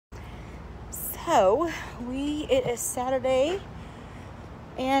So it is Saturday,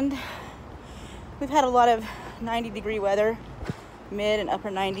 and we've had a lot of 90-degree weather, mid and upper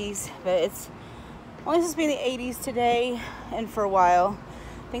 90s, but it's only supposed to be in the 80s today and for a while.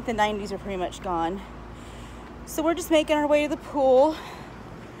 I think the 90s are pretty much gone. So we're just making our way to the pool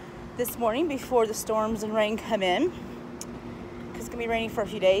this morning before the storms and rain come in, because it's gonna be raining for a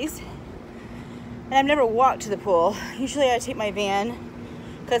few days. And I've never walked to the pool. Usually I take my van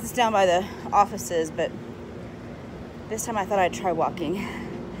because it's down by the offices, but this time I thought I'd try walking.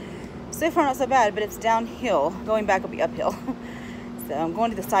 So far not so bad, but it's downhill. Going back will be uphill. So I'm going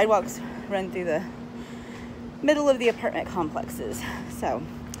to the sidewalks, run through the middle of the apartment complexes. So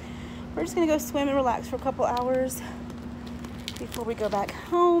we're just gonna go swim and relax for a couple hours before we go back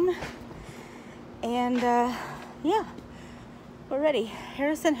home. And yeah, we're ready.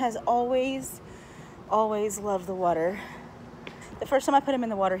 Harrison has always loved the water. The first time I put him in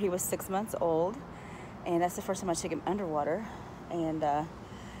the water, he was 6 months old, and that's the first time I took him underwater, and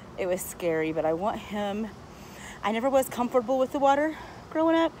it was scary, but I want him. I never was comfortable with the water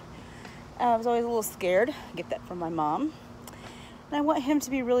growing up. I was always a little scared. I get that from my mom. And I want him to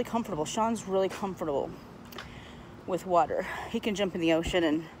be really comfortable. Sean's really comfortable with water. He can jump in the ocean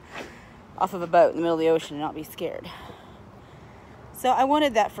and off of a boat in the middle of the ocean and not be scared. So I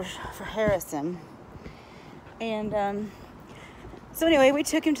wanted that for Harrison. And so anyway, we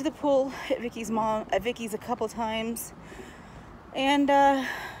took him to the pool at Vicky's a couple times, and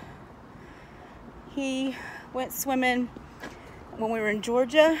he went swimming. When we were in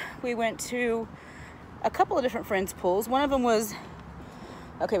Georgia, we went to a couple of different friends' pools. One of them was,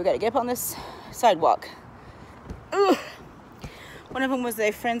 okay, we got to get up on this sidewalk. Ugh. One of them was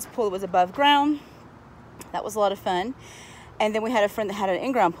a friend's pool that was above ground. That was a lot of fun. And then we had a friend that had an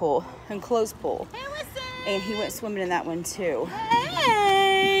in-ground pool, enclosed pool. And he went swimming in that one too.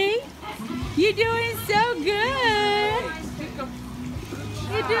 Hey! You're doing so good!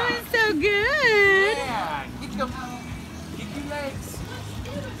 You're doing so good! Yeah! Kick your legs!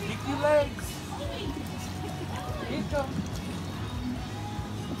 Kick your legs! Kick them!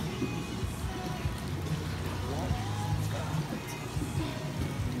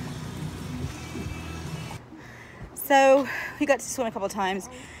 So we got to swim a couple times.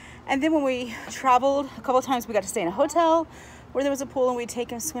 And then when we traveled a couple of times, we got to stay in a hotel where there was a pool, and we'd take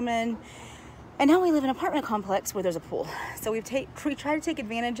him swimming. And now we live in an apartment complex where there's a pool. So we try to take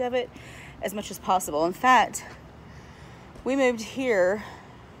advantage of it as much as possible. In fact, we moved here.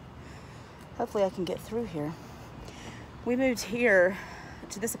 Hopefully I can get through here. We moved here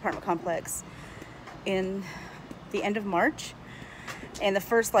to this apartment complex in the end of March. And the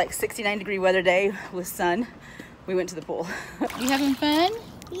first 69-degree weather day with sun, we went to the pool. You having fun?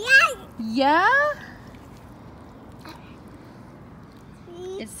 Yeah. Yeah?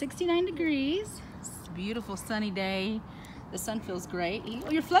 It's 69 degrees. It's a beautiful sunny day. The sun feels great. Oh,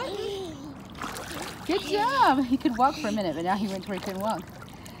 you're floating. Good job. He could walk for a minute, but now he went to where he couldn't walk.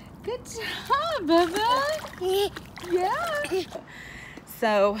 Good job, Bubba. Yeah.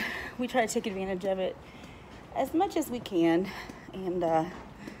 So we try to take advantage of it as much as we can. And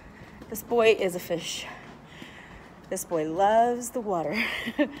this boy is a fish. This boy loves the water.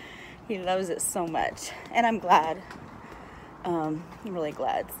 He loves it so much. And I'm glad. I'm really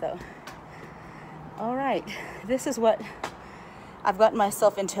glad. So, all right. This is what I've gotten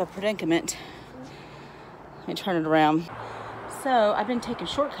myself into a predicament. Let me turn it around. So, I've been taking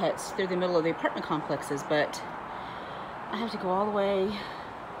shortcuts through the middle of the apartment complexes, but I have to go all the way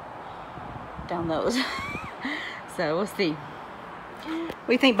down those. So, we'll see. What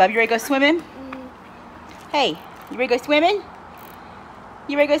do you think, Bub? You ready to go swimming? Hey. You ready to go swimming?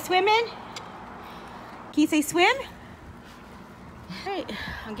 You ready to go swimming? Can you say swim? Alright,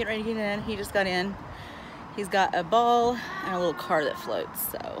 I'm getting ready to get in. He just got in. He's got a ball and a little car that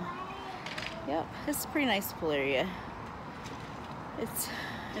floats, so yep, it's a pretty nice pool area. It's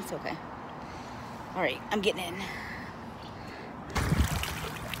okay. Alright, I'm getting in.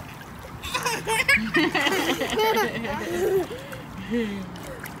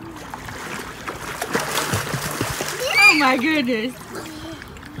 Oh my goodness.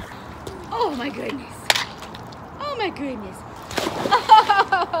 Oh my goodness. Oh my goodness.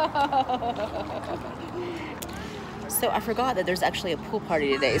 So I forgot that there's actually a pool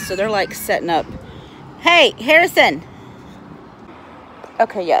party today. So they're setting up. Hey, Harrison.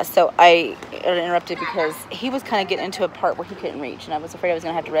 Okay, yeah, so I interrupted because he was kind of getting into a part where he couldn't reach, and I was afraid I was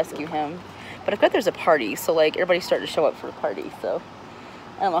going to have to rescue him. But I bet there's a party, so everybody's starting to show up for the party. So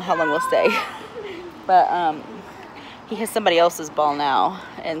I don't know how long we'll stay. But he has somebody else's ball now,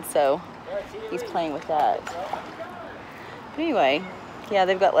 and so he's playing with that. But anyway, Yeah,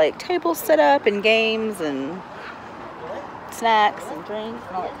 they've got like tables set up and games and snacks and drinks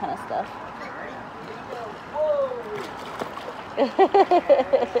and all that kind of stuff.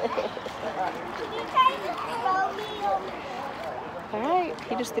 Alright,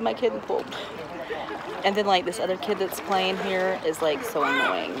 he just threw my kid in the pool. And then like this other kid that's playing here is like so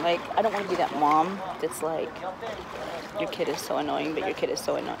annoying. Like, I don't want to be that mom that's like, your kid is so annoying, but your kid is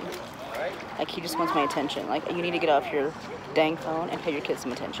so annoying. Like, he just wants my attention. Like, you need to get off your dang phone and pay your kid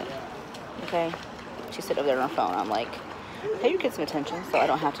some attention. Okay? She sat over there on her phone. I'm like, pay your kid some attention so I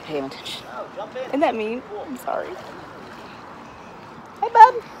don't have to pay him attention. Isn't that mean? I'm sorry. Hey,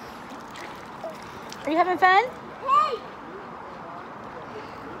 bub. Are you having fun? Hey.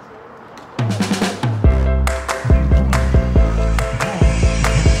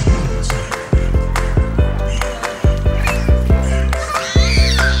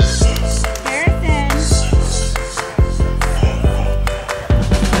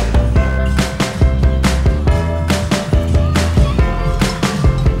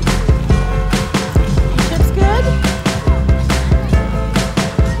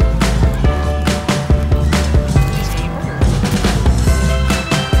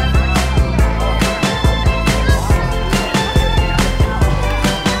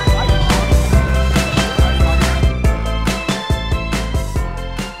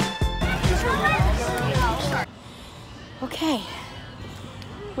 Okay,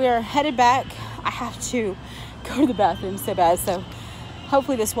 we are headed back. I have to go to the bathroom so bad, so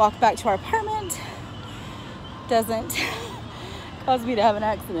hopefully this walk back to our apartment doesn't cause me to have an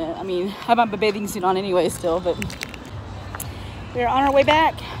accident. I mean, I have my bathing suit on anyway still, but we're on our way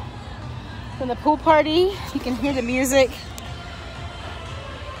back from the pool party. You can hear the music.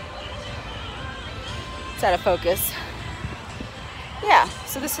 It's out of focus. Yeah,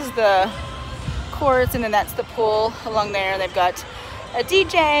 so this is the courts, and then that's the pool along there. They've got a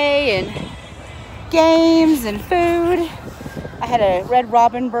DJ and games and food. I had a Red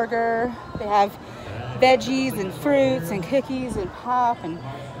Robin burger. They have veggies and fruits and cookies and pop and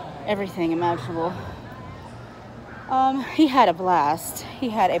everything imaginable. He had a blast. He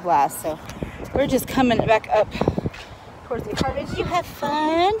had a blast. So we're just coming back up towards the apartment. Did you have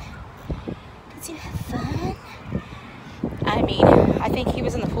fun? Did you have fun? I mean, I think he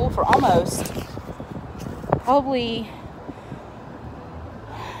was in the pool for almost probably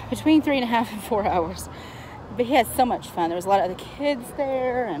between 3.5 and 4 hours, but he had so much fun. There was a lot of other kids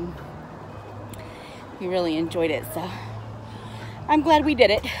there, and he really enjoyed it. So I'm glad we did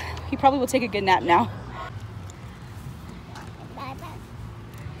it. He probably will take a good nap now.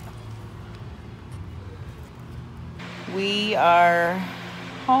 We are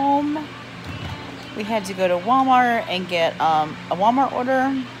home. We had to go to Walmart and get a Walmart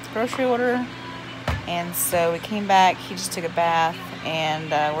order, grocery order. And so we came back, he just took a bath,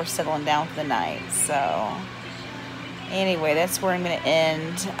 and we're settling down for the night. So anyway, that's where I'm going to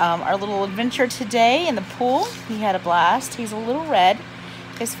end our little adventure today in the pool. He had a blast. He's a little red.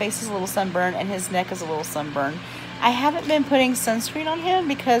 His face is a little sunburned, and his neck is a little sunburned. I haven't been putting sunscreen on him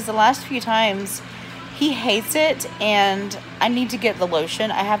because the last few times he hates it, and I need to get the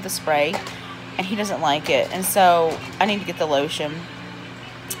lotion. I have the spray, and he doesn't like it. And so I need to get the lotion,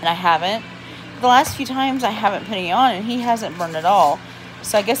 and I haven't. The last few times I haven't put any on, and he hasn't burned at all.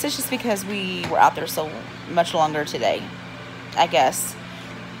 So I guess it's just because we were out there so much longer today, I guess.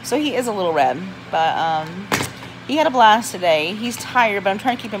 So he is a little red, but he had a blast today. He's tired, but I'm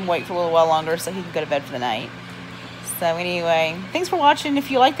trying to keep him awake for a little while longer so he can go to bed for the night. So anyway, thanks for watching. If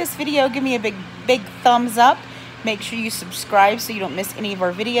you like this video, give me a big thumbs up. Make sure you subscribe so you don't miss any of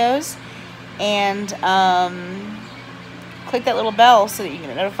our videos. And click that little bell so that you can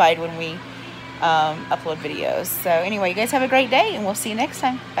get notified when we upload videos. So anyway, you guys have a great day, and we'll see you next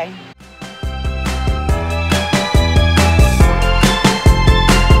time. Bye.